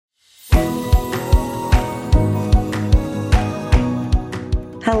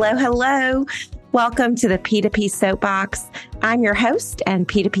Hello, hello. Welcome to the P2P Soapbox. I'm your host and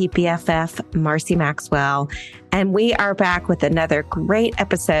P2P BFF, Marcy Maxwell, and we are back with another great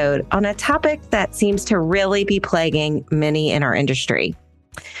episode on a topic that seems to really be plaguing many in our industry.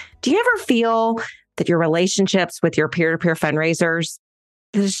 Do you ever feel that your relationships with your peer-to-peer fundraisers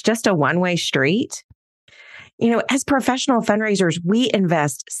is just a one-way street? You know, as professional fundraisers, we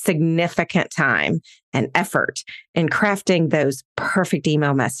invest significant time and effort in crafting those perfect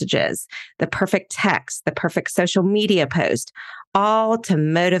email messages, the perfect text, the perfect social media post, all to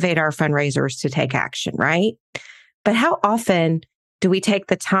motivate our fundraisers to take action, right? But how often do we take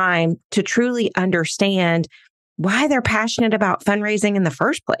the time to truly understand why they're passionate about fundraising in the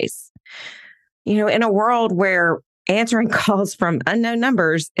first place? You know, in a world where answering calls from unknown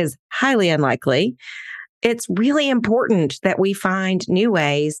numbers is highly unlikely, it's really important that we find new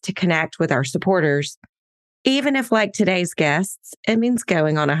ways to connect with our supporters, even if, like today's guests, it means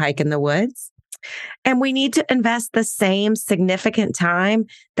going on a hike in the woods. And we need to invest the same significant time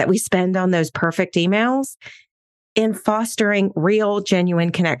that we spend on those perfect emails in fostering real, genuine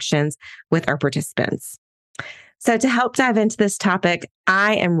connections with our participants. So to help dive into this topic,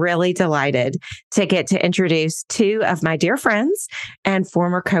 I am really delighted to get to introduce two of my dear friends and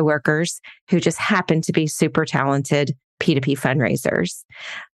former coworkers who just happen to be super talented P2P fundraisers.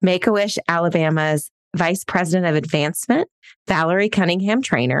 Make-A-Wish Alabama's Vice President of Advancement, Valerie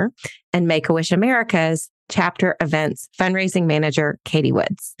Cunningham-Trainer, and Make-A-Wish America's Chapter Events Fundraising Manager, Katie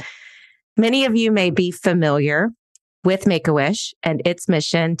Woods. Many of you may be familiar with Make-A-Wish and its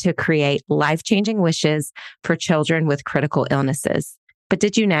mission to create life-changing wishes for children with critical illnesses. But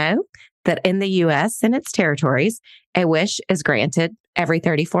did you know that in the U.S. and its territories, a wish is granted every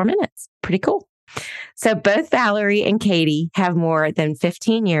 34 minutes? Pretty cool. So both Valerie and Katie have more than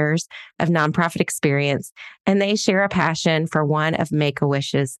 15 years of nonprofit experience, and they share a passion for one of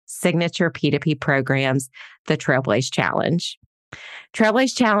Make-A-Wish's signature P2P programs, the Trailblaze Challenge.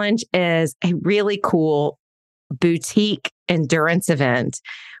 Trailblaze Challenge is a really cool boutique endurance event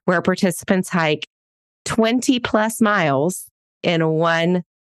where participants hike 20 plus miles in one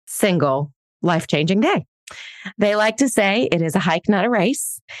single life-changing day. They like to say it is a hike, not a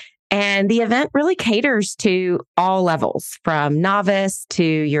race. And the event really caters to all levels, from novice to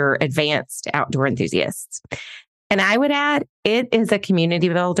your advanced outdoor enthusiasts. And I would add, it is a community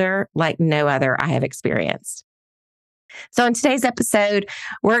builder like no other I have experienced. So in today's episode,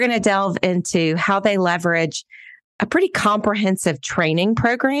 we're going to delve into how they leverage a pretty comprehensive training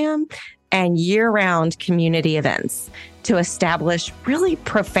program and year-round community events to establish really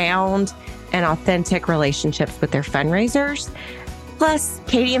profound and authentic relationships with their fundraisers. Plus,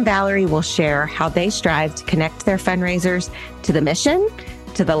 Katie and Valerie will share how they strive to connect their fundraisers to the mission,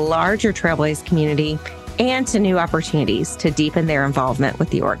 to the larger Trailblaze community, and to new opportunities to deepen their involvement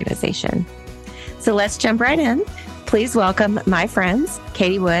with the organization. So let's jump right in. Please welcome my friends,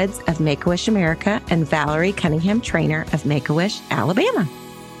 Katie Woods of Make-A-Wish America and Valerie Cunningham-Trainer of Make-A-Wish Alabama.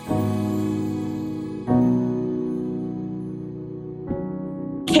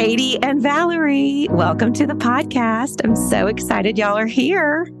 Katie and Valerie, welcome to the podcast. I'm so excited y'all are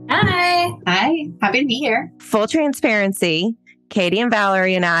here. Hi. Hi. Happy to be here. Full transparency, Katie and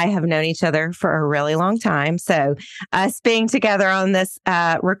Valerie and I have known each other for a really long time. So us being together on this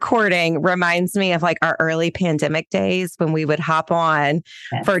recording reminds me of like our early pandemic days when we would hop on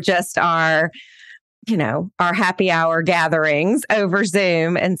for just our happy hour gatherings over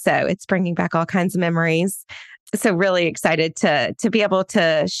Zoom. And so it's bringing back all kinds of memories. So really excited to be able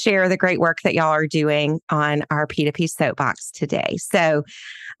to share the great work that y'all are doing on our P2P Soapbox today. So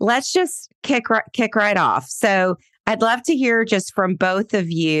let's just kick right off. So I'd love to hear just from both of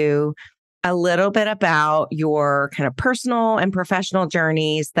you a little bit about your kind of personal and professional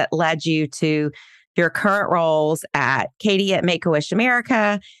journeys that led you to your current roles at Katie at Make-A-Wish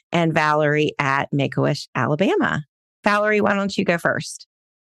America and Valerie at Make-A-Wish Alabama. Valerie, why don't you go first?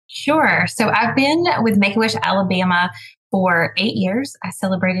 Sure. So I've been with Make-A-Wish Alabama for 8 years. I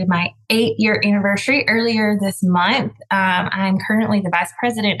celebrated my 8-year anniversary earlier this month. I'm currently the Vice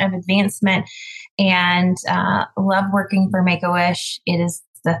President of Advancement and love working for Make-A-Wish. It is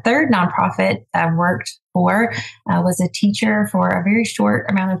the third nonprofit I've worked for. I was a teacher for a very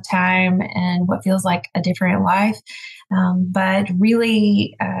short amount of time and what feels like a different life, but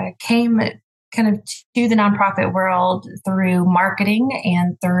really came kind of to the nonprofit world through marketing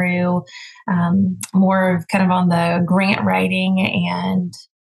and through more of kind of on the grant writing, and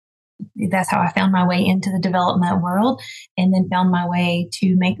that's how I found my way into the development world, and then found my way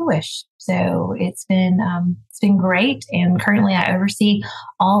to Make-A-Wish. So it's been great, and currently I oversee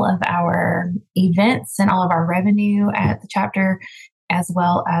all of our events and all of our revenue at the chapter as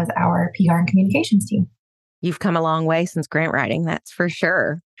well as our PR and communications team. You've come a long way since grant writing, that's for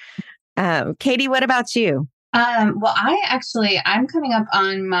sure. Katie, what about you? Well, I'm coming up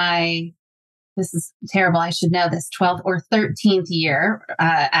on this is terrible, I should know this, 12th or 13th year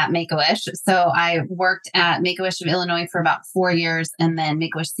at Make-A-Wish. So I worked at Make-A-Wish of Illinois for about 4 years, and then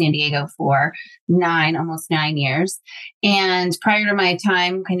Make-A-Wish San Diego for almost 9 years. And prior to my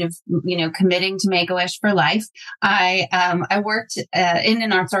time kind of, committing to Make-A-Wish for life, I worked in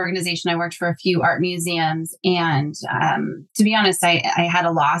an arts organization. I worked for a few art museums. And to be honest, I had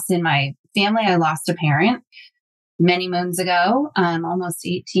a loss in my family. I lost a parent many moons ago, almost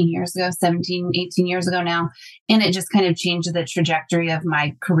 18 years ago, 17, 18 years ago now. And it just kind of changed the trajectory of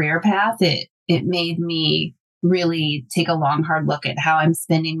my career path. It made me really take a long, hard look at how I'm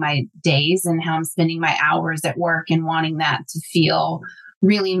spending my days and how I'm spending my hours at work, and wanting that to feel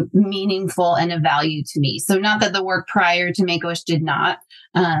really meaningful and of value to me. So not that the work prior to Make-A-Wish did not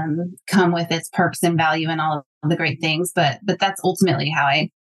come with its perks and value and all of the great things, but that's ultimately how I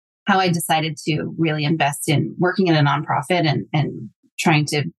decided to really invest in working in a nonprofit and trying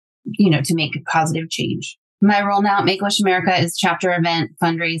to, to make a positive change. My role now at Make-A-Wish America is chapter event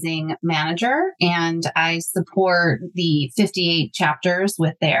fundraising manager, and I support the 58 chapters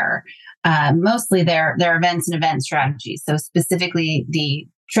with mostly their events and event strategies. So specifically the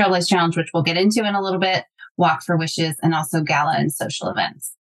Trailblaze Challenge, which we'll get into in a little bit, Walk for Wishes, and also gala and social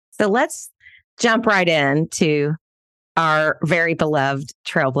events. So let's jump right into our very beloved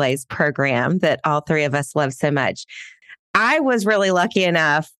Trailblaze program that all three of us love so much. I was really lucky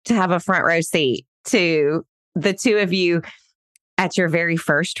enough to have a front row seat to the two of you at your very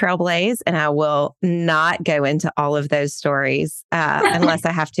first Trailblaze, and I will not go into all of those stories unless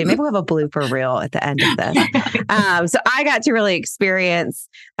I have to. Maybe we'll have a blooper reel at the end of this. So I got to really experience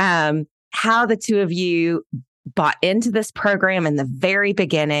how the two of you bought into this program in the very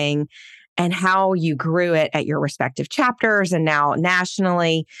beginning, and how you grew it at your respective chapters and now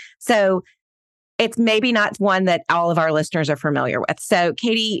nationally. So it's maybe not one that all of our listeners are familiar with. So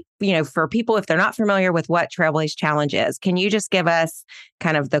Katie, for people, if they're not familiar with what Trailblaze Challenge is, can you just give us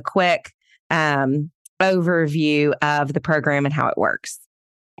kind of the quick overview of the program and how it works?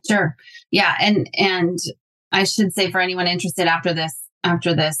 Sure. Yeah. And I should say, for anyone interested after this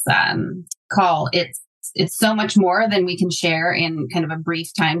call, it's so much more than we can share in kind of a brief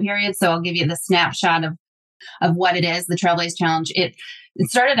time period. So I'll give you the snapshot of what it is, the Trailblaze Challenge. It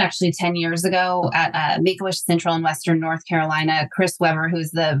started actually 10 years ago at Make-A-Wish Central and Western North Carolina. Chris Weber,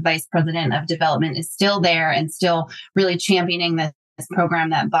 who's the Vice President of Development, is still there and still really championing this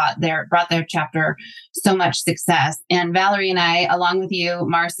program that brought their chapter so much success. And Valerie and I, along with you,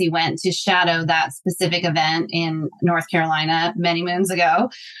 Marcy, went to shadow that specific event in North Carolina many moons ago.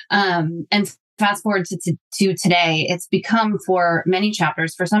 And fast forward to today, it's become for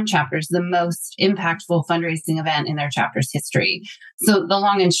some chapters, the most impactful fundraising event in their chapter's history. So the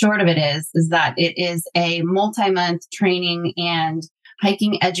long and short of it is that it is a multi-month training and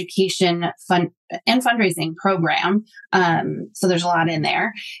hiking education and fundraising program. So there's a lot in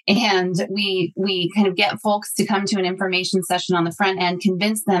there. And we kind of get folks to come to an information session on the front end,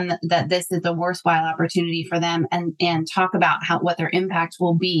 convince them that this is a worthwhile opportunity for them, and talk about what their impact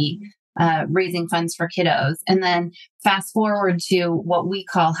will be raising funds for kiddos. And then fast forward to what we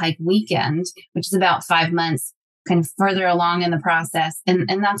call Hike Weekend, which is about 5 months kind of further along in the process. And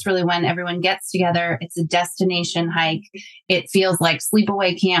that's really when everyone gets together. It's a destination hike. It feels like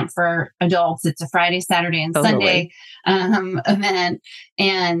sleepaway camp for adults. It's a Friday, Saturday, and Sunday event.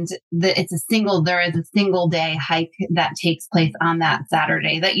 And there is a single day hike that takes place on that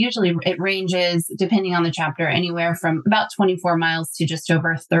Saturday. That usually it ranges, depending on the chapter, anywhere from about 24 miles to just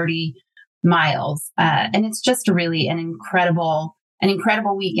over 30 miles. And it's just really an incredible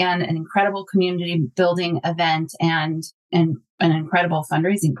weekend, an incredible community building event, and an incredible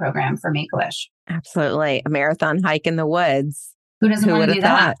fundraising program for Make-A-Wish. Absolutely. A marathon hike in the woods. Who want to do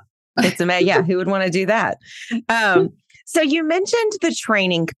that? It's amazing. Yeah. Who would want to do that? So you mentioned the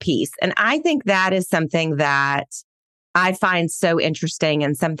training piece, and I think that is something that I find so interesting,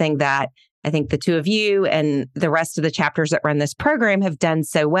 and something that I think the two of you and the rest of the chapters that run this program have done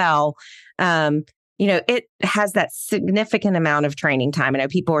so well. It has that significant amount of training time. I know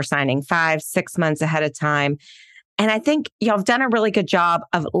people are signing 5-6 months ahead of time. And I think y'all have done a really good job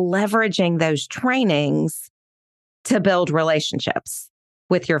of leveraging those trainings to build relationships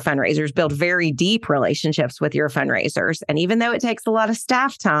with your fundraisers, build very deep relationships with your fundraisers. And even though it takes a lot of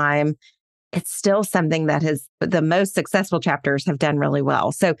staff time, it's still something that the most successful chapters have done really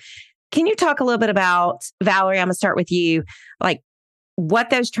well. So can you talk a little bit about, Valerie, I'm going to start with you, like,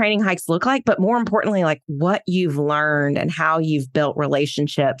 what those training hikes look like, but more importantly, like what you've learned and how you've built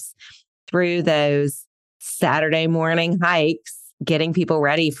relationships through those Saturday morning hikes, getting people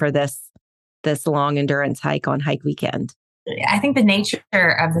ready for this long endurance hike on hike weekend. I think the nature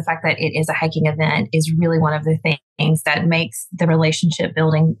of the fact that it is a hiking event is really one of the things that makes the relationship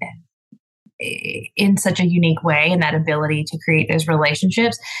building in such a unique way, and that ability to create those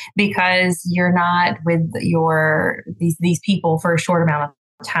relationships, because you're not with these people for a short amount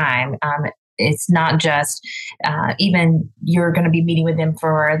of time. It's not just even you're going to be meeting with them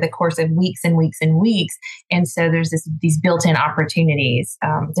for the course of weeks and weeks and weeks. And so there's these built-in opportunities.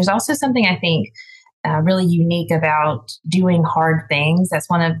 There's also something I think really unique about doing hard things. That's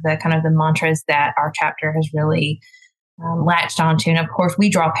one of the kind of the mantras that our chapter has really latched onto. And of course, we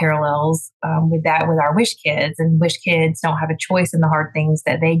draw parallels with that with our Wish Kids, and Wish Kids don't have a choice in the hard things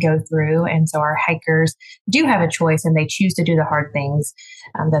that they go through. And so our hikers do have a choice, and they choose to do the hard things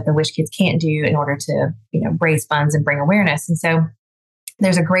that the Wish Kids can't do in order to, raise funds and bring awareness. And so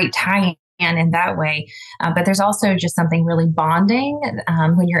there's a great tie in that way. But there's also just something really bonding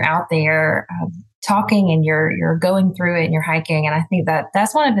when you're out there talking and you're going through it and you're hiking. And I think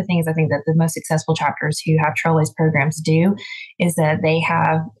that's one of the things I think that the most successful chapters who have Trailblaze programs do, is that they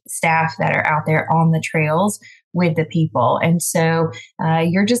have staff that are out there on the trails with the people. And so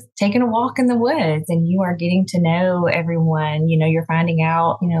you're just taking a walk in the woods and you are getting to know everyone. You're finding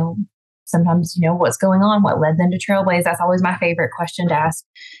out, sometimes, what's going on, what led them to Trailblaze. That's always my favorite question to ask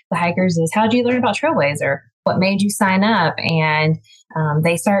the hikers is, how did you learn about Trailblaze, or what made you sign up? And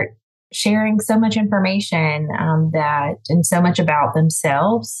they start sharing so much information and so much about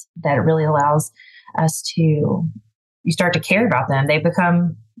themselves that it really allows us you start to care about them. They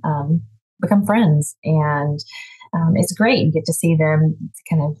become friends, and it's great. You get to see them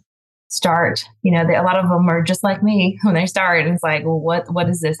kind of start. A lot of them are just like me when they start, and it's like, well, what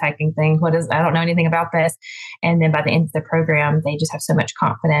is this hiking thing? I don't know anything about this. And then by the end of the program, they just have so much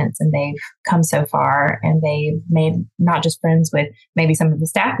confidence, and they've come so far, and they've made not just friends with maybe some of the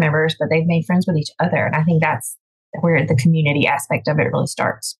staff members, but they've made friends with each other. And I think that's where the community aspect of it really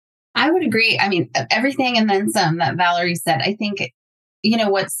starts. I would agree. I mean, everything and then some that Valerie said. I think,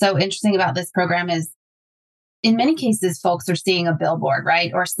 what's so interesting about this program is, in many cases, folks are seeing a billboard,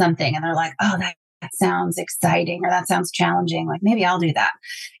 right? Or something. And they're like, oh, that sounds exciting, or that sounds challenging. Like, maybe I'll do that.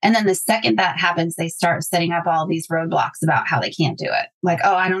 And then the second that happens, they start setting up all these roadblocks about how they can't do it. Like,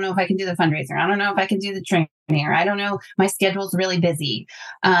 oh, I don't know if I can do the fundraiser. I don't know if I can do the training, or I don't know, my schedule's really busy.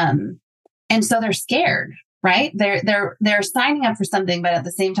 And so they're scared, right? They're signing up for something, but at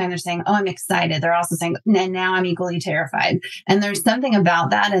the same time, they're saying, oh, I'm excited. They're also saying, and now I'm equally terrified. And there's something about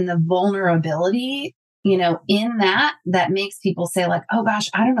that and the vulnerability in that makes people say like, oh gosh,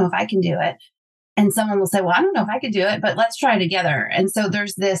 I don't know if I can do it. And someone will say, well, I don't know if I could do it, but let's try together. And so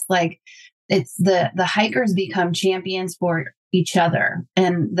there's this, like, it's the hikers become champions for each other,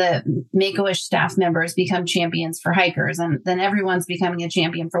 and the Make-A-Wish staff members become champions for hikers. And then everyone's becoming a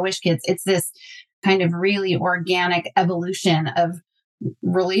champion for Wish Kids. It's this kind of really organic evolution of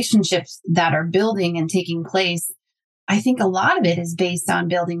relationships that are building and taking place. I think a lot of it is based on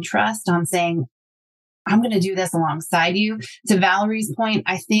building trust, on saying, I'm going to do this alongside you. To Valerie's point,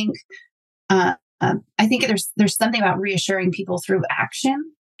 I think there's something about reassuring people through action.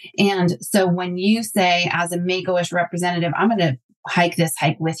 And so when you say, as a Make-A-Wish representative, I'm going to hike this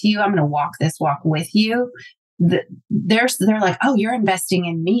hike with you, I'm going to walk this walk with you, they're like, oh, you're investing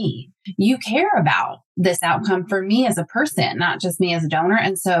in me. You care about this outcome for me as a person, not just me as a donor.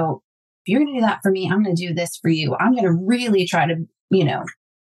 And so if you're going to do that for me, I'm going to do this for you. I'm going to really try to,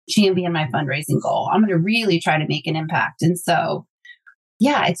 champion my fundraising goal. I'm going to really try to make an impact. And so,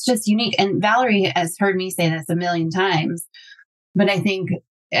 yeah, it's just unique. And Valerie has heard me say this a million times, but I think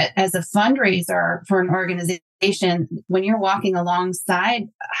as a fundraiser for an organization, when you're walking alongside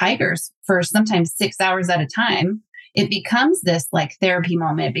hikers for sometimes 6 hours at a time, it becomes this like therapy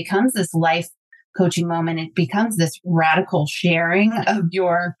moment. It becomes this life coaching moment. It becomes this radical sharing of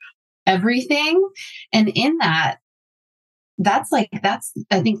your everything. And in that, I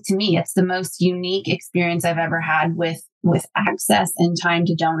think to me, it's the most unique experience I've ever had with access and time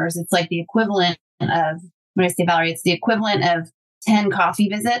to donors. It's like the equivalent of, when I say Valerie, it's the equivalent of 10 coffee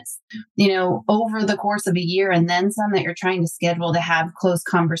visits, over the course of a year, and then some that you're trying to schedule to have close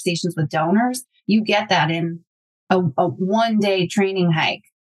conversations with donors. You get that in a 1-day training hike.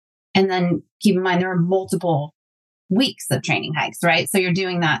 And then keep in mind, there are multiple weeks of training hikes, right? So you're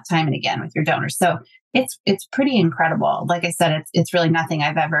doing that time and again with your donors. So it's pretty incredible. Like I said, it's really nothing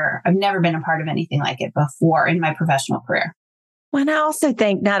I've never been a part of anything like it before in my professional career. Well, and I also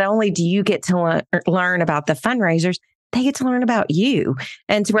think not only do you get to learn about the fundraisers, they get to learn about you.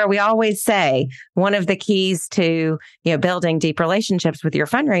 And to where we always say one of the keys to, building deep relationships with your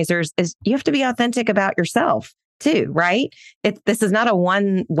fundraisers is you have to be authentic about yourself too, right? This is not a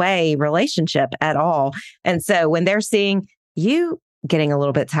one-way relationship at all. And so when they're seeing you getting a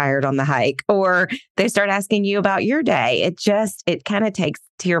little bit tired on the hike, or they start asking you about your day, it kind of takes,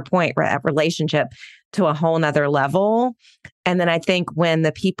 to your point, that relationship to a whole nother level. And then I think when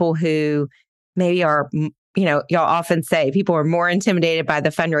the people who maybe are, y'all often say people are more intimidated by the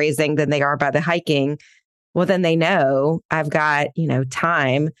fundraising than they are by the hiking. Well, then they know I've got,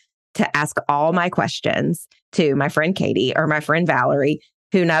 time to ask all my questions to my friend Katie or my friend Valerie,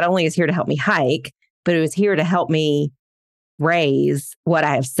 who not only is here to help me hike, but who is here to help me raise what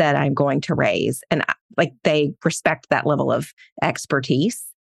I have said I'm going to raise. And they respect that level of expertise.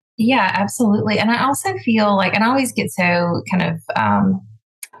 Yeah, absolutely. And I also feel like, and I always get so kind of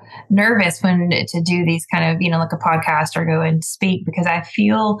nervous when to do these kind of, like a podcast or go and speak, because I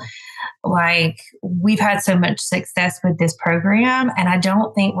feel like we've had so much success with this program, and I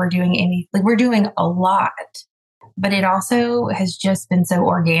don't think we're doing we're doing a lot, but it also has just been so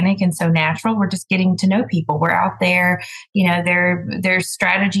organic and so natural. We're just getting to know people. We're out there, there's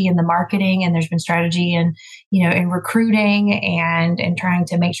strategy in the marketing, and there's been strategy in, in recruiting and trying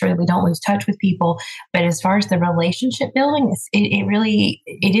to make sure that we don't lose touch with people. But as far as the relationship building,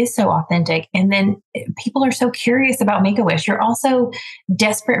 it is so authentic. And then people are so curious about Make-A-Wish. You're also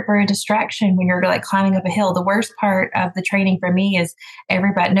desperate for a distraction when you're like climbing up a hill. The worst part of the training for me is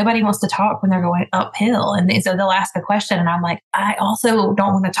nobody wants to talk when they're going uphill. And so they'll ask a question, and I'm like, I also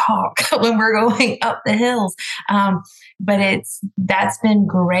don't want to talk when we're going up the hills. But that's been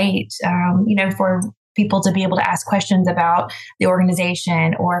great, for people to be able to ask questions about the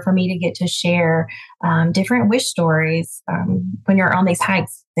organization, or for me to get to share different wish stories when you're on these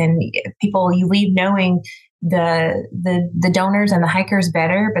hikes. And people, you leave knowing the donors and the hikers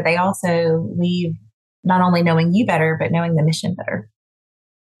better, but they also leave not only knowing you better, but knowing the mission better.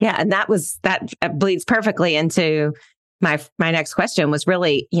 Yeah. And that bleeds perfectly into my next question was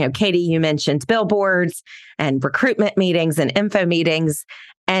really, Katie, you mentioned billboards and recruitment meetings and info meetings.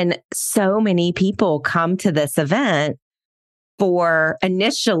 And so many people come to this event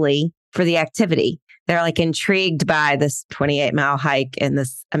initially for the activity. They're like intrigued by this 28-mile hike in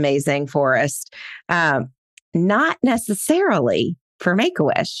this amazing forest. Not necessarily for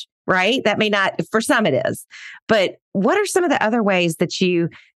Make-A-Wish, right? That may not, for some it is. But what are some of the other ways that you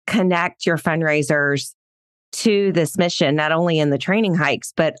connect your fundraisers to this mission, not only in the training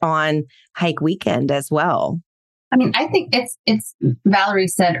hikes, but on hike weekend as well? I mean, I think it's Valerie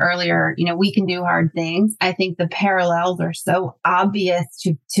said earlier, we can do hard things. I think the parallels are so obvious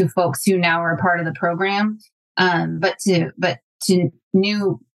to folks who now are part of the program. But to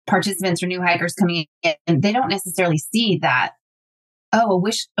new participants or new hikers coming in, they don't necessarily see that, a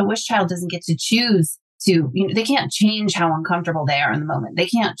wish child doesn't get to choose they can't change how uncomfortable they are in the moment. They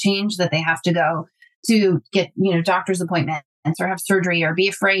can't change that they have to go to get, doctor's appointments or have surgery or be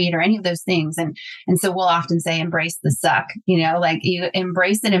afraid or any of those things. And so we'll often say, embrace the suck, like you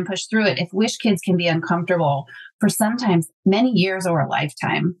embrace it and push through it. If wish kids can be uncomfortable for sometimes many years or a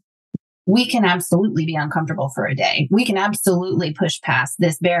lifetime, we can absolutely be uncomfortable for a day. We can absolutely push past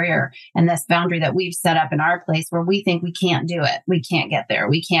this barrier and this boundary that we've set up in our place where we think we can't do it. We can't get there.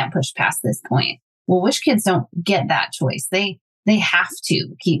 We can't push past this point. Well, wish kids don't get that choice. They have to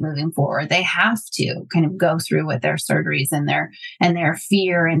keep moving forward. They have to kind of go through with their surgeries and their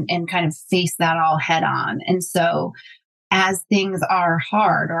fear and kind of face that all head on. And so as things are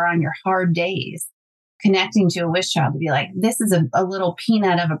hard or on your hard days, connecting to a wish child to be like, this is a little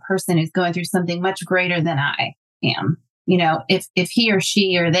peanut of a person who's going through something much greater than I am. If he or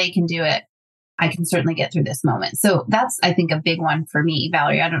she or they can do it, I can certainly get through this moment. So that's, I think, a big one for me.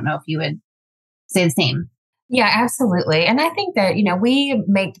 Valerie, I don't know if you would say the same. Yeah, absolutely. And I think that, we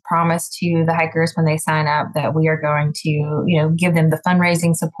make the promise to the hikers when they sign up that we are going to, give them the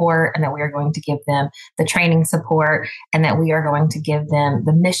fundraising support, and that we are going to give them the training support, and that we are going to give them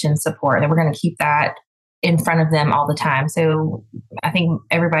the mission support, and we're going to keep that in front of them all the time. So I think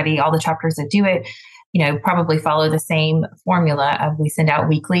everybody, all the chapters that do it, probably follow the same formula of we send out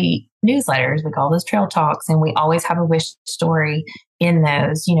weekly newsletters. We call those trail talks, and we always have a wish story in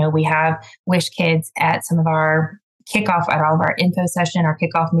those. We have wish kids at some of our kickoff, at all of our info session, our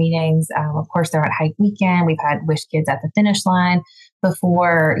kickoff meetings. Of course, they're at hike weekend. We've had wish kids at the finish line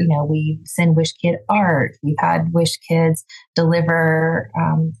before. We send wish kid art. We've had wish kids deliver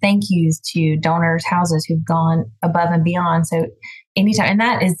thank yous to donors' houses who've gone above and beyond. So anytime, and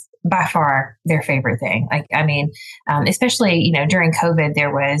that is by far their favorite thing. Especially, during COVID,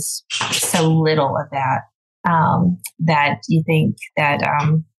 there was so little of that. that you think that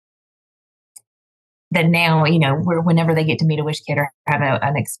that now, whenever they get to meet a Wish kid or have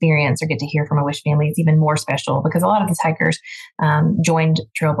an experience or get to hear from a Wish family, it's even more special because a lot of these hikers joined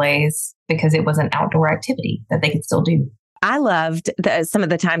Trailblaze because it was an outdoor activity that they could still do. I loved some of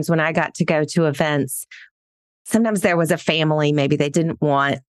the times when I got to go to events. Sometimes there was a family, maybe they didn't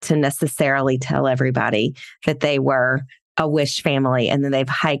want to necessarily tell everybody that they were a Wish family, and then they've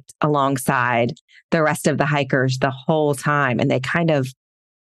hiked alongside the rest of the hikers the whole time, and they kind of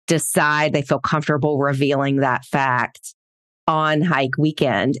decide they feel comfortable revealing that fact on hike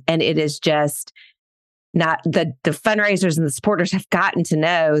weekend. And it is just not the fundraisers and the supporters have gotten to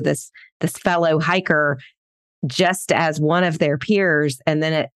know this fellow hiker just as one of their peers. And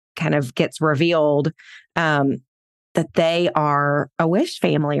then it kind of gets revealed that they are a Wish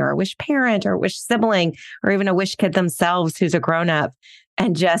family or a Wish parent or a Wish sibling or even a Wish kid themselves who's a grown up.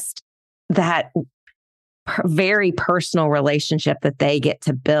 And just that very personal relationship that they get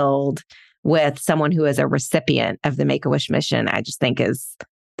to build with someone who is a recipient of the Make-A-Wish mission, I just think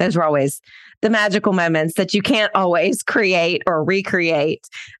those are always the magical moments that you can't always create or recreate.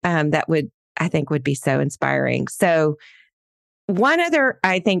 That I think would be so inspiring. So one other,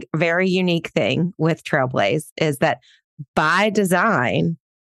 I think, very unique thing with Trailblaze is that by design,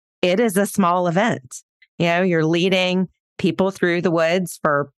 it is a small event. You're leading people through the woods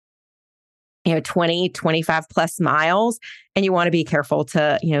for 20, 25 plus miles, and you want to be careful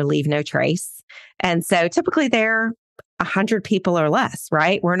to, leave no trace. And so typically they're 100 people or less,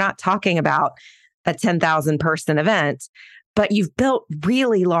 right? We're not talking about a 10,000 person event, but you've built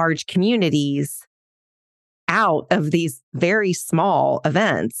really large communities out of these very small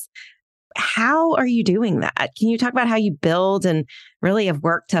events. How are you doing that? Can you talk about how you build and really have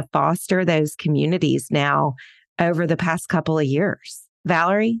worked to foster those communities now over the past couple of years?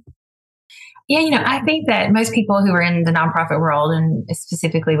 Valerie? Yeah, I think that most people who are in the nonprofit world and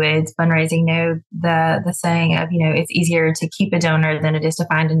specifically with fundraising know the saying of, it's easier to keep a donor than it is to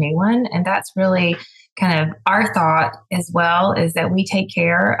find a new one. And that's really kind of our thought as well, is that we take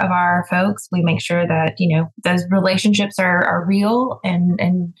care of our folks. We make sure that, those relationships are real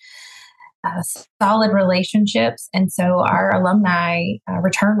and solid relationships. And so our alumni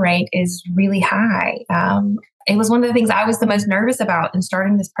return rate is really high. It was one of the things I was the most nervous about in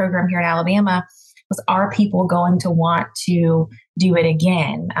starting this program here in Alabama was, are people going to want to do it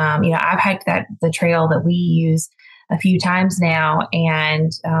again? I've hiked the trail that we use a few times now,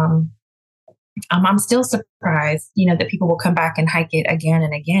 and I'm still surprised, that people will come back and hike it again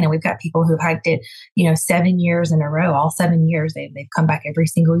and again. And we've got people who've hiked it, 7 years in a row, all 7 years, they've come back every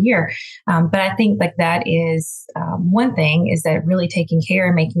single year. But I think that is one thing, is that really taking care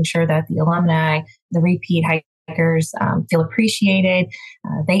and making sure that the alumni, the repeat hikers feel appreciated.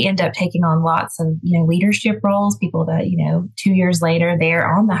 They end up taking on lots of, leadership roles, people that, 2 years later,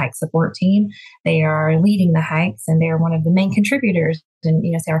 they're on the hike support team. They are leading the hikes, and they're one of the main contributors in,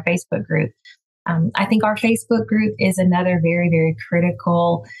 say, our Facebook group. I think our Facebook group is another very, very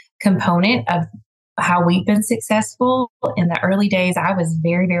critical component of how we've been successful. In the early days, I was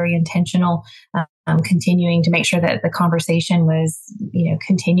very, very intentional, continuing to make sure that the conversation was,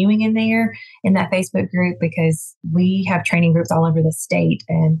 continuing in that Facebook group, because we have training groups all over the state.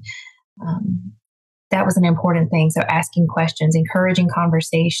 And that was an important thing. So asking questions, encouraging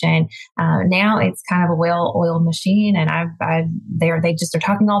conversation. Now it's kind of a well-oiled machine, and they just are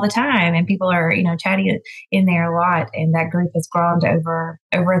talking all the time, and people are chatting in there a lot. And that group has grown to over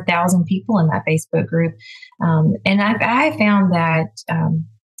 1,000 people in that Facebook group. And I found that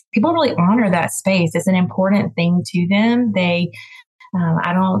people really honor that space. It's an important thing to them.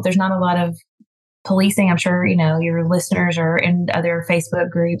 There's not a lot of policing. I'm sure, your listeners are in other Facebook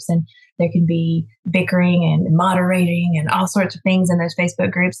groups, and there can be bickering and moderating and all sorts of things in those Facebook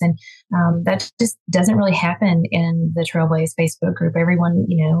groups. And that just doesn't really happen in the Trailblaze Facebook group. Everyone,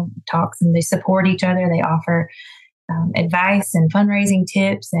 talks and they support each other. They offer advice and fundraising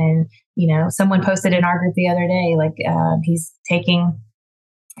tips. And, someone posted in our group the other day, he's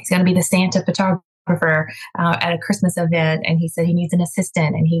going to be the Santa photographer at a Christmas event, and he said he needs an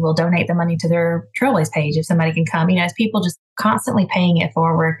assistant, and he will donate the money to their Trailblaze page if somebody can come. As people just constantly paying it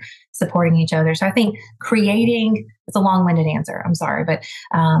forward, supporting each other. So I think it's a long-winded answer, I'm sorry, but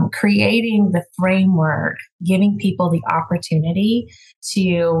creating the framework, giving people the opportunity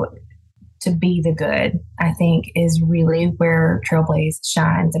to be the good, I think is really where Trailblaze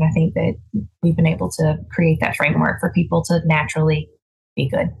shines. And I think that we've been able to create that framework for people to naturally be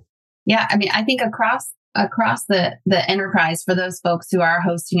good. Yeah, I think across the enterprise, for those folks who are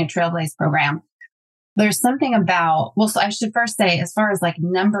hosting a Trailblaze program, There's something about, well, so I should first say, as far as like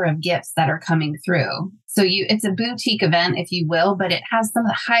number of gifts that are coming through. So it's a boutique event, if you will, but it has some of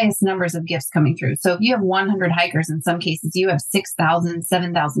the highest numbers of gifts coming through. So if you have 100 hikers, in some cases, you have 6,000,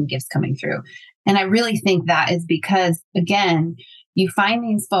 7,000 gifts coming through. And I really think that is because, again, you find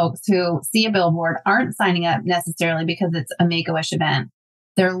these folks who see a billboard, aren't signing up necessarily because it's a Make-A-Wish event.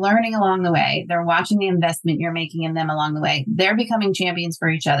 They're learning along the way. They're watching the investment you're making in them along the way. They're becoming champions for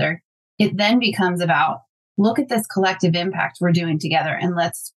each other. It then becomes about, look at this collective impact we're doing together and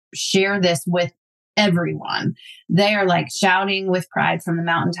let's share this with everyone. They are like shouting with pride from the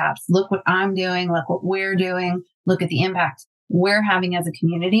mountaintops. Look what I'm doing. Look what we're doing. Look at the impact we're having as a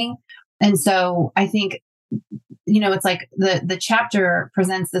community. And so I think, it's like the chapter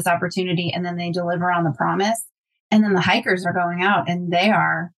presents this opportunity and then they deliver on the promise. And then the hikers are going out and they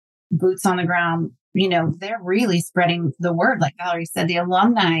are boots on the ground. They're really spreading the word. Like Valerie said, the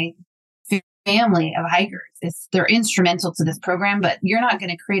alumni family of hikers, they're instrumental to this program, but you're not going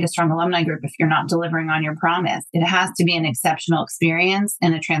to create a strong alumni group if you're not delivering on your promise. It has to be an exceptional experience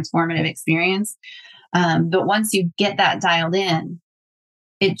and a transformative experience. But once you get that dialed in,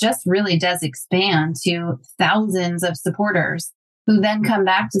 it just really does expand to thousands of supporters who then come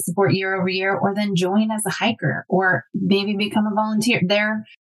back to support year over year, or then join as a hiker, or maybe become a volunteer. They're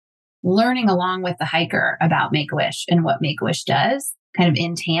learning along with the hiker about Make-A-Wish and what Make-A-Wish does, kind of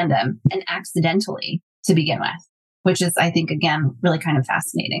in tandem and accidentally to begin with, which is, I think, again, really kind of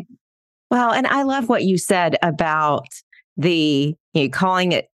fascinating. Well, and I love what you said about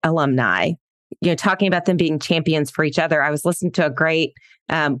calling it alumni, talking about them being champions for each other. I was listening to a great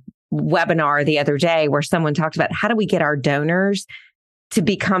webinar the other day where someone talked about how do we get our donors to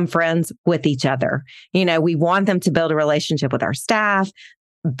become friends with each other? We want them to build a relationship with our staff,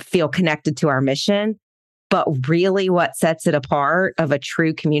 feel connected to our mission. But really what sets it apart of a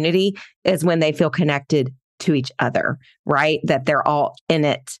true community is when they feel connected to each other, right? That they're all in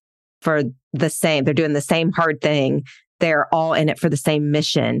it for the same, they're doing the same hard thing. They're all in it for the same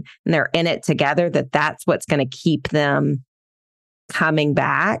mission and they're in it together, that's what's going to keep them coming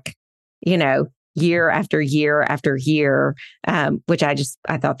back, year after year after year, which I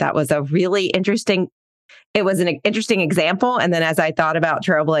thought that was a really interesting. It was an interesting example. And then as I thought about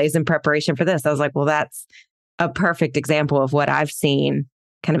Trailblaze in preparation for this, I was like, well, that's a perfect example of what I've seen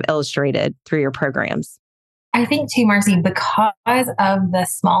kind of illustrated through your programs. I think too, Marcy, because of the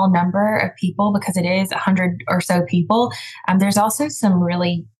small number of people, because it is 100 or so people, there's also some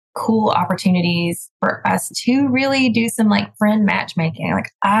really cool opportunities for us to really do some like friend matchmaking. Like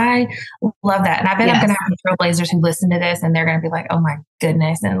I love that. And I bet I'm going to have Trailblazers who listen to this and they're going to be like, oh my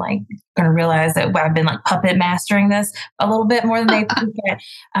goodness. And like going to realize that I've been like puppet mastering this a little bit more than they think.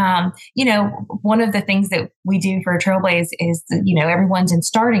 One of the things that we do for Trailblaze is, everyone's in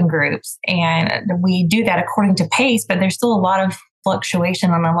starting groups and we do that according to pace, but there's still a lot of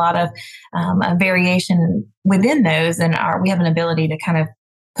fluctuation and a lot of variation within those. And we have an ability to kind of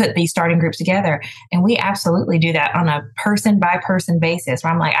put these starting groups together. And we absolutely do that on a person by person basis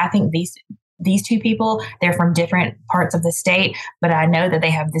where I'm like, I think these two people, they're from different parts of the state, but I know that they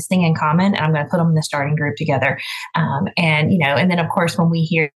have this thing in common and I'm going to put them in the starting group together. And then of course, when we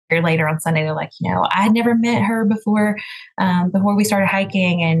hear later on Sunday, they're like, I had never met her before we started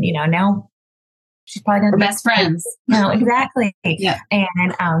hiking. And, now she's probably going to be best friends. No, exactly. Yeah.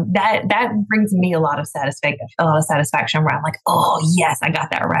 And that brings me a lot of satisfaction where I'm like, oh yes, I got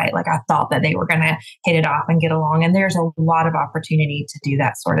that right. Like I thought that they were going to hit it off and get along. And there's a lot of opportunity to do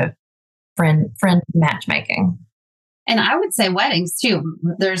that sort of friend matchmaking. And I would say weddings too.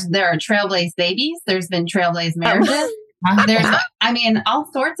 There are Trailblaze babies. There's been Trailblaze marriages. There's,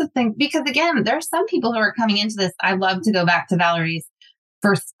 all sorts of things. Because again, there are some people who are coming into this. I love to go back to Valerie's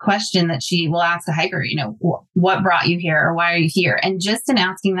first question that she will ask a hiker, what brought you here or why are you here? And just in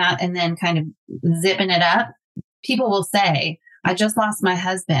asking that and then kind of zipping it up, people will say, I just lost my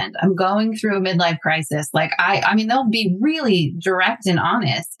husband. I'm going through a midlife crisis. Like they'll be really direct and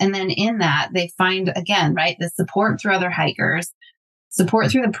honest. And then in that they find again, right, the support through other hikers, support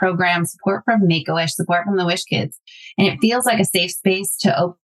through the program, support from Make-A-Wish, support from the Wish Kids. And it feels like a safe space to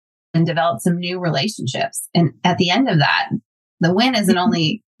open and develop some new relationships. And at the end of that, the win isn't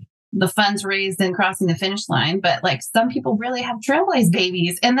only the funds raised and crossing the finish line, but like some people really have Trailblaze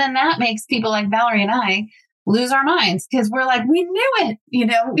babies. And then that makes people like Valerie and I lose our minds because we're like, we knew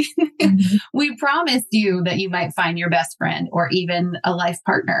it. We promised you that you might find your best friend or even a life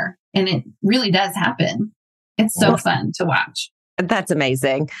partner. And it really does happen. It's so fun to watch. That's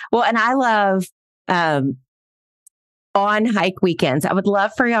amazing. Well, and I love on hike weekends, I would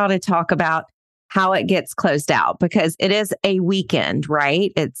love for y'all to talk about how it gets closed out because it is a weekend,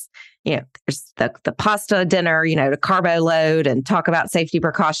 right? It's there's the pasta dinner, to carbo load and talk about safety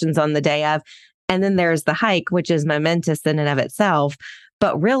precautions on the day of. And then there's the hike, which is momentous in and of itself.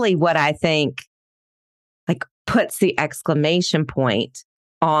 But really what I think puts the exclamation point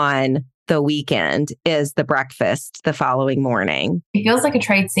on the weekend is the breakfast the following morning. It feels like a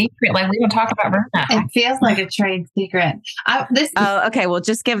trade secret. Like we don't talk about burnout. It feels like a trade secret. Okay. Well,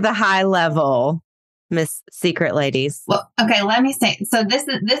 just give the high level, Miss Secret Ladies. Well, okay. Let me say. So this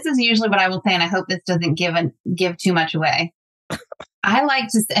is usually what I will say, and I hope this doesn't give too much away. I like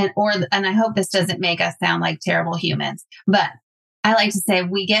to, and I hope this doesn't make us sound like terrible humans, but I like to say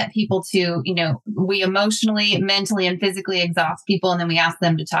we get people to, we emotionally, mentally, and physically exhaust people, and then we ask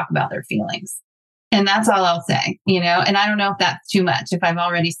them to talk about their feelings. And that's all I'll say, and I don't know if that's too much, if I've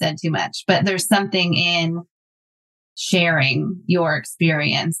already said too much, but there's something in sharing your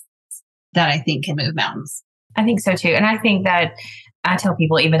experience that I think can move mountains. I think so too. And I think that I tell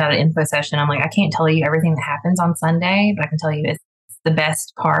people, even at an info session, I'm like, I can't tell you everything that happens on Sunday, but I can tell you it's the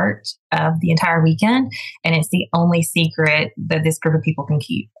best part of the entire weekend. And it's the only secret that this group of people can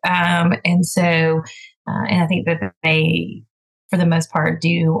keep. And I think that they, for the most part,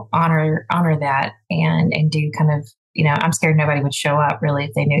 do honor that and do kind of, I'm scared nobody would show up really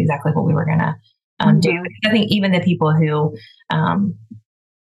if they knew exactly what we were going to do. I think even the people who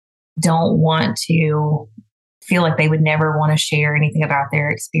don't want to feel like they would never want to share anything about their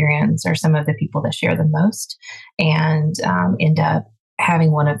experience are some of the people that share the most and end up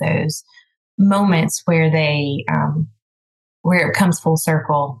having one of those moments where they where it comes full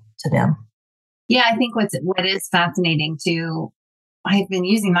circle to them. Yeah, I think what is fascinating too, I've been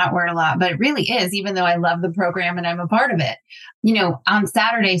using that word a lot, but it really is, even though I love the program and I'm a part of it. On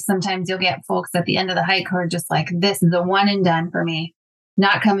Saturdays, sometimes you'll get folks at the end of the hike who are just like, this is the one and done for me,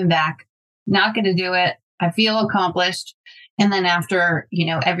 not coming back, not going to do it. I feel accomplished. And then after,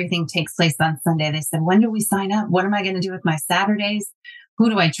 everything takes place on Sunday, they said, when do we sign up? What am I going to do with my Saturdays? Who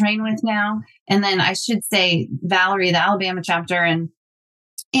do I train with now? And then I should say, Valerie, the Alabama chapter, and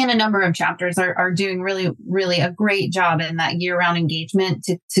a number of chapters are doing really, really a great job in that year-round engagement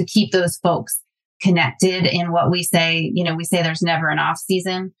to keep those folks connected in what we say. We say there's never an off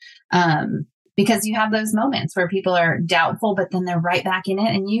season. Because you have those moments where people are doubtful, but then they're right back in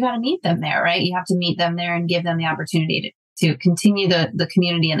it and you got to meet them there, right? You have to meet them there and give them the opportunity to continue the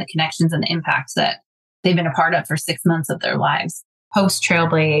community and the connections and the impacts that they've been a part of for 6 months of their lives. Post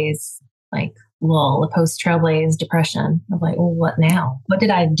Trailblaze, the post Trailblaze depression of well, what now? What did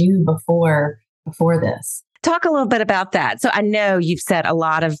I do before this? Talk a little bit about that. So I know you've said a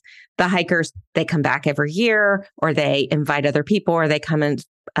lot of the hikers, they come back every year or they invite other people or they come and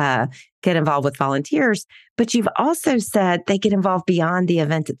get involved with volunteers, but you've also said they get involved beyond the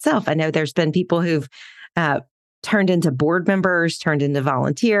event itself. I know there's been people who've turned into board members, turned into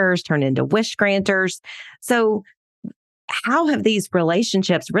volunteers, turned into wish granters. So how have these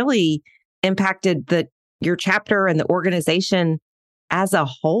relationships really impacted your chapter and the organization as a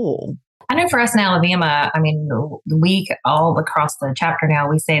whole? I know for us in Alabama, we all across the chapter now,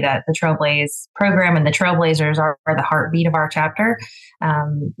 we say that the Trailblaze program and the Trailblazers are the heartbeat of our chapter.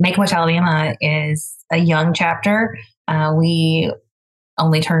 Make-A-Wish Alabama is a young chapter. We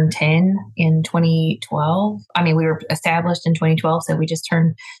only turned 10 in 2012. We were established in 2012, so we just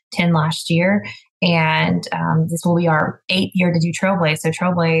turned 10 last year. And this will be our 8th year to do Trailblaze. So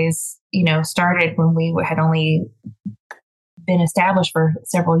Trailblaze, started when we had only been established for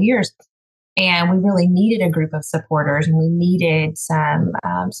several years. And we really needed a group of supporters and we needed some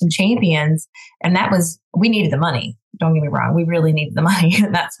champions. And we needed the money. Don't get me wrong. We really needed the money.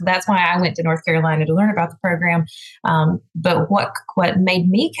 That's why I went to North Carolina to learn about the program. But what made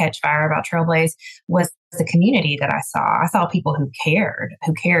me catch fire about Trailblaze was the community that I saw. I saw people who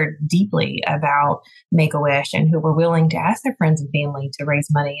cared deeply about Make-A-Wish and who were willing to ask their friends and family to raise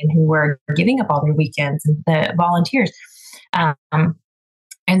money and who were giving up all their weekends and the volunteers.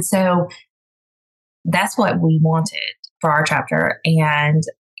 And so that's what we wanted for our chapter. And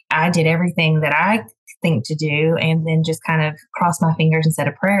I did everything that I think to do and then just kind of crossed my fingers and said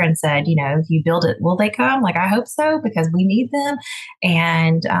a prayer and said, if you build it, will they come? I hope so, because we need them.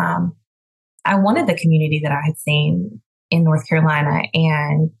 And I wanted the community that I had seen in North Carolina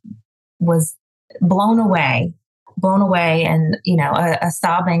and was blown away and, a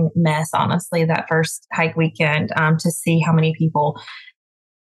sobbing mess, honestly, that first hike weekend to see how many people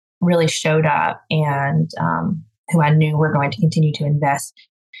really showed up and who I knew were going to continue to invest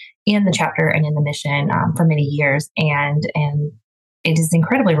in the chapter and in the mission for many years. And it is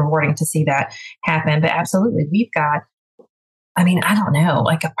incredibly rewarding to see that happen. But absolutely, we've got, I don't know,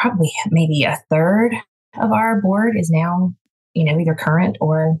 probably maybe a third of our board is now, either current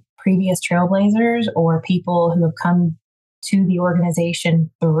or previous trailblazers or people who have come to the organization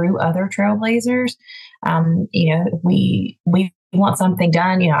through other trailblazers. We want something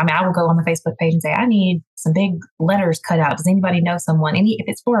done. I will go on the Facebook page and say, I need some big letters cut out. Does anybody know someone? If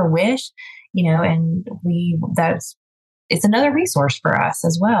it's for a wish, and it's another resource for us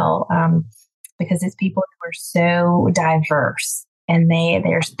as well, because it's people who are so diverse, and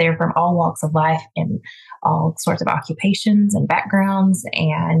they're from all walks of life and all sorts of occupations and backgrounds,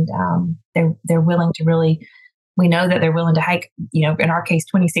 and they're willing to really. We know that they're willing to hike, in our case,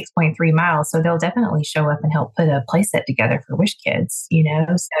 26.3 miles. So they'll definitely show up and help put a play set together for Wish Kids,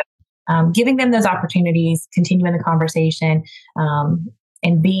 So giving them those opportunities, continuing the conversation,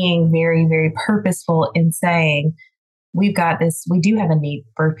 and being very, very purposeful in saying, we've got this, we do have a need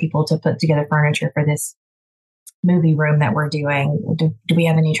for people to put together furniture for this movie room that we're doing. Do we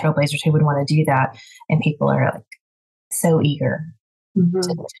have any trailblazers who would want to do that? And people are like so eager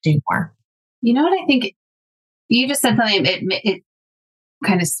to do more. You know what I think? You just said something, it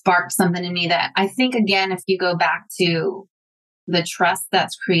kind of sparked something in me that I think, again, if you go back to the trust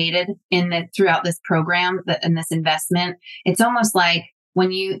that's created throughout this program and this investment, it's almost like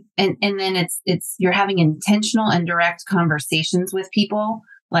when you, and then it's, you're having intentional and direct conversations with people,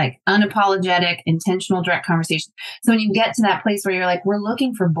 like unapologetic, intentional, direct conversations. So when you get to that place where you're like, we're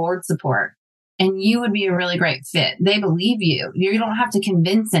looking for board support, and you would be a really great fit. They believe you. You don't have to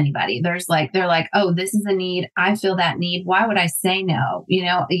convince anybody. They're like, oh, this is a need. I feel that need. Why would I say no?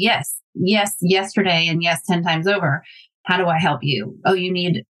 Yes, yesterday, and yes, 10 times over. How do I help you? Oh, you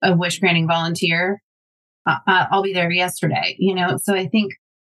need a wish granting volunteer? I'll be there yesterday. So I think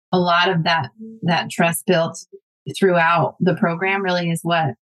a lot of that trust built throughout the program really is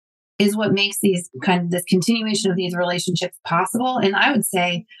what makes this continuation of these relationships possible. And I would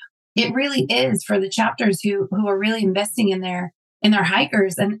say, it really is for the chapters who are really investing in their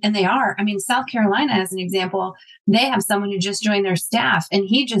hikers. And they are. I mean, South Carolina, as an example, they have someone who just joined their staff, and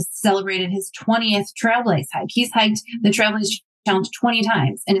he just celebrated his 20th Trailblaze hike. He's hiked the Trailblaze Challenge 20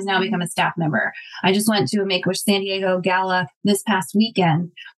 times and has now become a staff member. I just went to a Make-A-Wish San Diego gala this past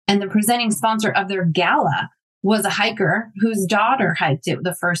weekend, and the presenting sponsor of their gala was a hiker whose daughter hiked it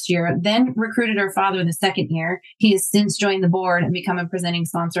the first year, then recruited her father the second year. He has since joined the board and become a presenting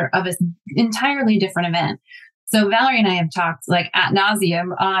sponsor of an entirely different event. So Valerie and I have talked like ad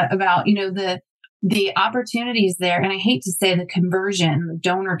nauseum about, the opportunities there. And I hate to say the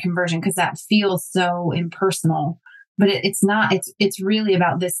donor conversion, because that feels so impersonal, but it's not, it's really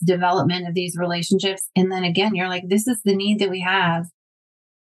about this development of these relationships. And then again, you're like, this is the need that we have.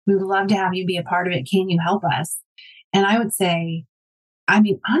 We would love to have you be a part of it. Can you help us? And I would say,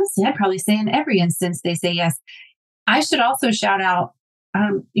 honestly, I'd probably say in every instance, they say yes. I should also shout out,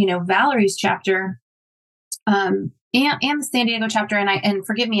 Valerie's chapter, and the San Diego chapter. And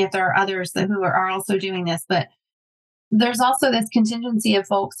forgive me if there are others who are also doing this, but there's also this contingency of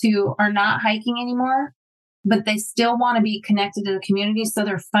folks who are not hiking anymore, but they still want to be connected to the community. So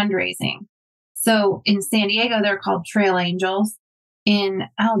they're fundraising. So in San Diego, they're called Trail Angels. In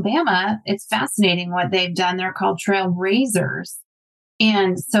Alabama, it's fascinating what they've done. They're called Trailraisers.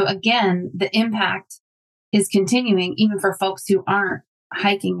 And so again, the impact is continuing even for folks who aren't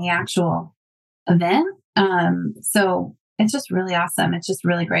hiking the actual event. So it's just really awesome. It's just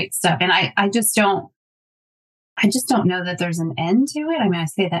really great stuff. And I just don't know that there's an end to it. I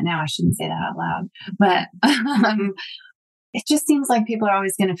say that now, I shouldn't say that out loud, but it just seems like people are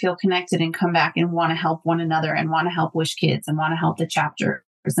always going to feel connected and come back and want to help one another and want to help Wish Kids and want to help the chapters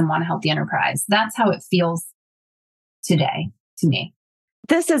and want to help the enterprise. That's how it feels today to me.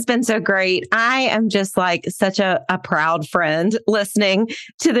 This has been so great. I am just like such a proud friend listening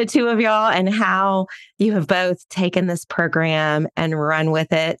to the two of y'all and how you have both taken this program and run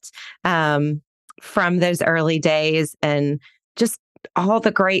with it from those early days, and just all the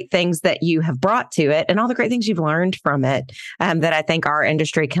great things that you have brought to it and all the great things you've learned from it that I think our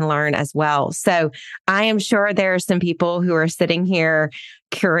industry can learn as well. So I am sure there are some people who are sitting here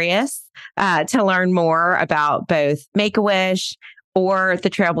curious to learn more about both Make-A-Wish or the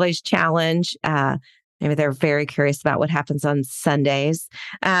Trailblaze Challenge. Maybe they're very curious about what happens on Sundays.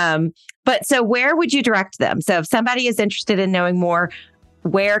 But so where would you direct them? So if somebody is interested in knowing more,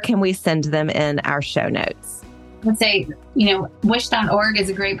 where can we send them in our show notes? Let's say, wish.org is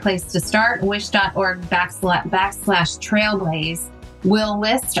a great place to start. Wish.org /Trailblaze will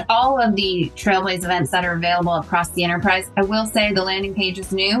list all of the Trailblaze events that are available across the enterprise. I will say the landing page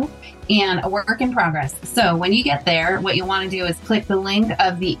is new and a work in progress. So when you get there, what you want to do is click the link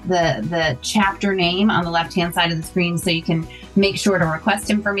of the chapter name on the left-hand side of the screen, so you can make sure to request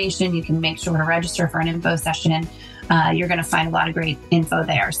information. You can make sure to register for an info session. You're going to find a lot of great info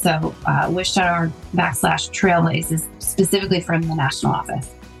there. So wish.org/trailblaze is specifically from the national office.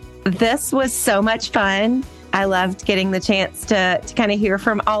 This was so much fun. I loved getting the chance to kind of hear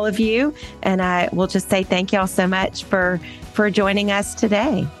from all of you. And I will just say thank you all so much for joining us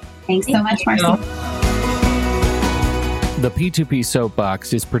today. Thanks so much, Marcy. The P2P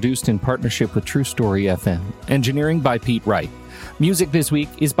Soapbox is produced in partnership with True Story FM. Engineering by Pete Wright. Music this week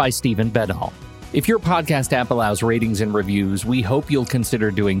is by Stephen Bedall. If your podcast app allows ratings and reviews, we hope you'll consider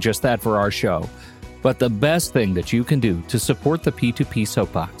doing just that for our show. But the best thing that you can do to support the P2P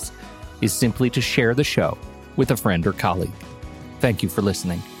Soapbox is simply to share the show with a friend or colleague. Thank you for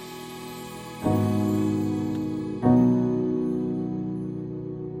listening.